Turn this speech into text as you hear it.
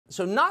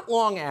So not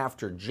long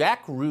after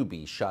Jack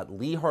Ruby shot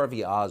Lee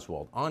Harvey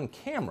Oswald on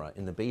camera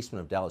in the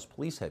basement of Dallas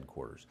Police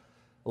Headquarters,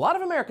 a lot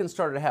of Americans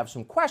started to have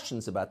some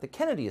questions about the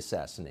Kennedy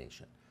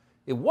assassination.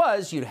 It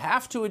was, you'd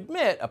have to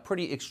admit, a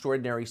pretty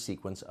extraordinary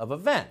sequence of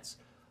events.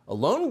 A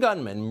lone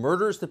gunman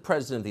murders the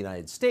President of the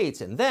United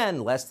States, and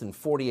then, less than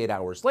 48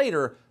 hours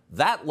later,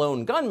 that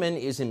lone gunman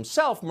is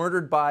himself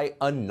murdered by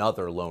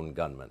another lone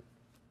gunman.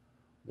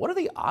 What are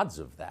the odds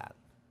of that?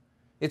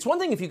 It's one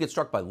thing if you get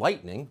struck by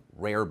lightning,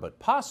 rare but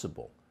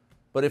possible.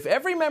 But if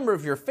every member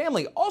of your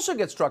family also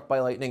gets struck by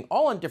lightning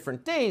all on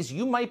different days,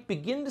 you might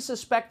begin to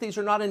suspect these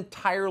are not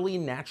entirely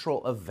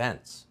natural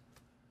events.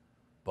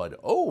 But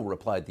oh,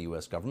 replied the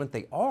US government,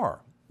 they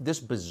are. This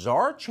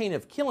bizarre chain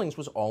of killings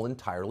was all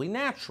entirely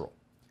natural.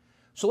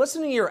 So less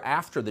than a year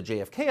after the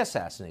JFK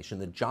assassination,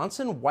 the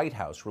Johnson White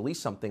House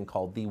released something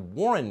called the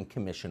Warren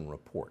Commission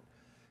Report.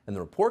 And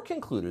the report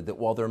concluded that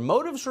while their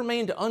motives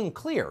remained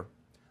unclear,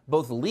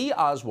 both Lee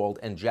Oswald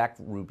and Jack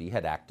Ruby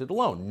had acted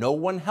alone. No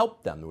one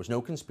helped them. There was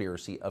no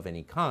conspiracy of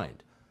any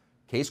kind.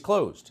 Case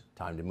closed.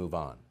 Time to move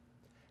on.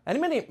 And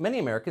many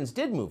Americans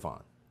did move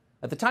on.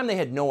 At the time, they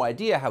had no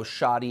idea how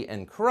shoddy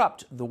and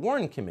corrupt the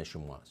Warren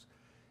Commission was.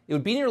 It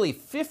would be nearly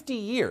 50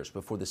 years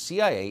before the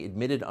CIA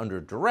admitted under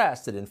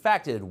duress that, in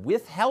fact, it had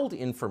withheld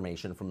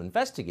information from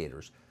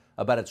investigators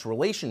about its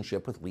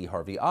relationship with Lee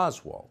Harvey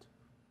Oswald.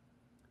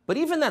 But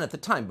even then, at the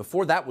time,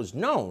 before that was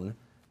known,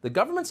 the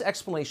government's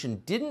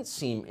explanation didn't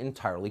seem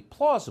entirely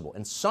plausible,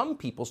 and some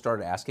people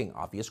started asking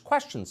obvious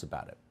questions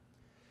about it.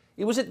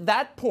 It was at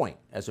that point,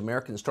 as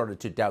Americans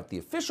started to doubt the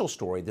official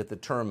story, that the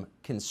term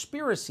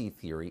conspiracy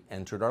theory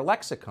entered our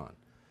lexicon.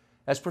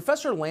 As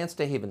Professor Lance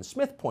DeHaven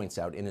Smith points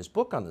out in his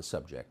book on the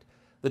subject,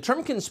 the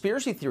term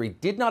conspiracy theory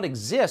did not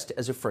exist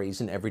as a phrase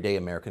in everyday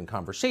American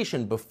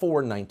conversation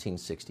before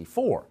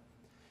 1964.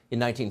 In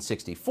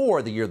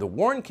 1964, the year the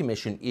Warren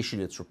Commission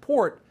issued its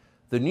report,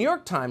 the New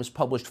York Times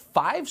published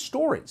 5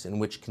 stories in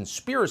which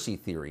conspiracy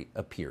theory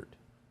appeared.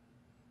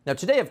 Now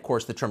today, of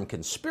course, the term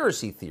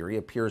conspiracy theory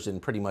appears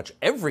in pretty much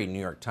every New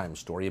York Times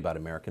story about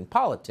American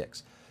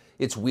politics.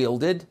 It's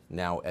wielded,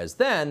 now as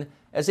then,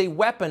 as a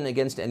weapon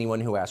against anyone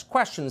who asks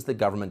questions the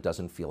government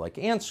doesn't feel like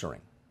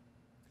answering.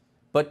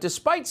 But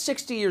despite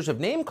 60 years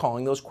of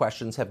name-calling, those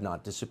questions have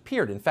not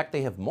disappeared. In fact,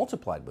 they have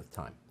multiplied with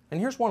time.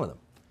 And here's one of them.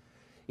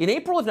 In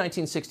April of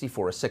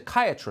 1964, a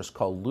psychiatrist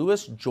called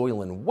Louis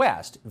Joylon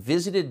West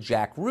visited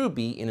Jack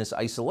Ruby in his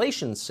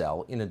isolation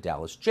cell in a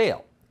Dallas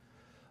jail.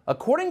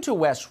 According to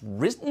West's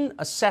written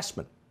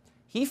assessment,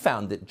 he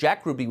found that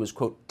Jack Ruby was,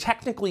 quote,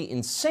 technically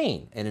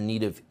insane and in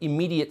need of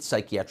immediate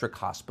psychiatric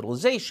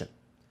hospitalization.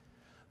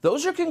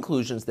 Those are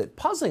conclusions that,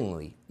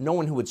 puzzlingly, no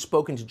one who had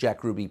spoken to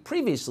Jack Ruby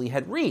previously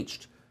had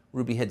reached.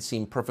 Ruby had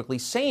seemed perfectly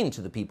sane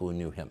to the people who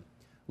knew him.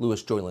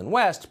 Louis Joylon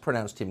West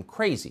pronounced him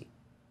crazy.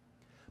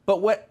 But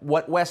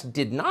what West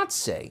did not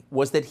say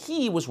was that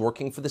he was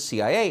working for the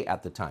CIA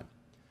at the time.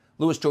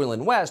 Louis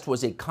Joylon West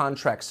was a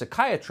contract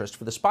psychiatrist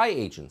for the spy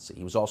agency.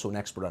 He was also an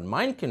expert on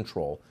mind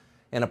control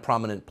and a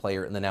prominent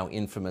player in the now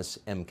infamous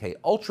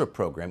MKUltra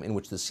program, in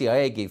which the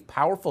CIA gave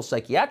powerful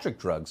psychiatric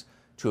drugs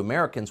to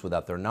Americans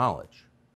without their knowledge.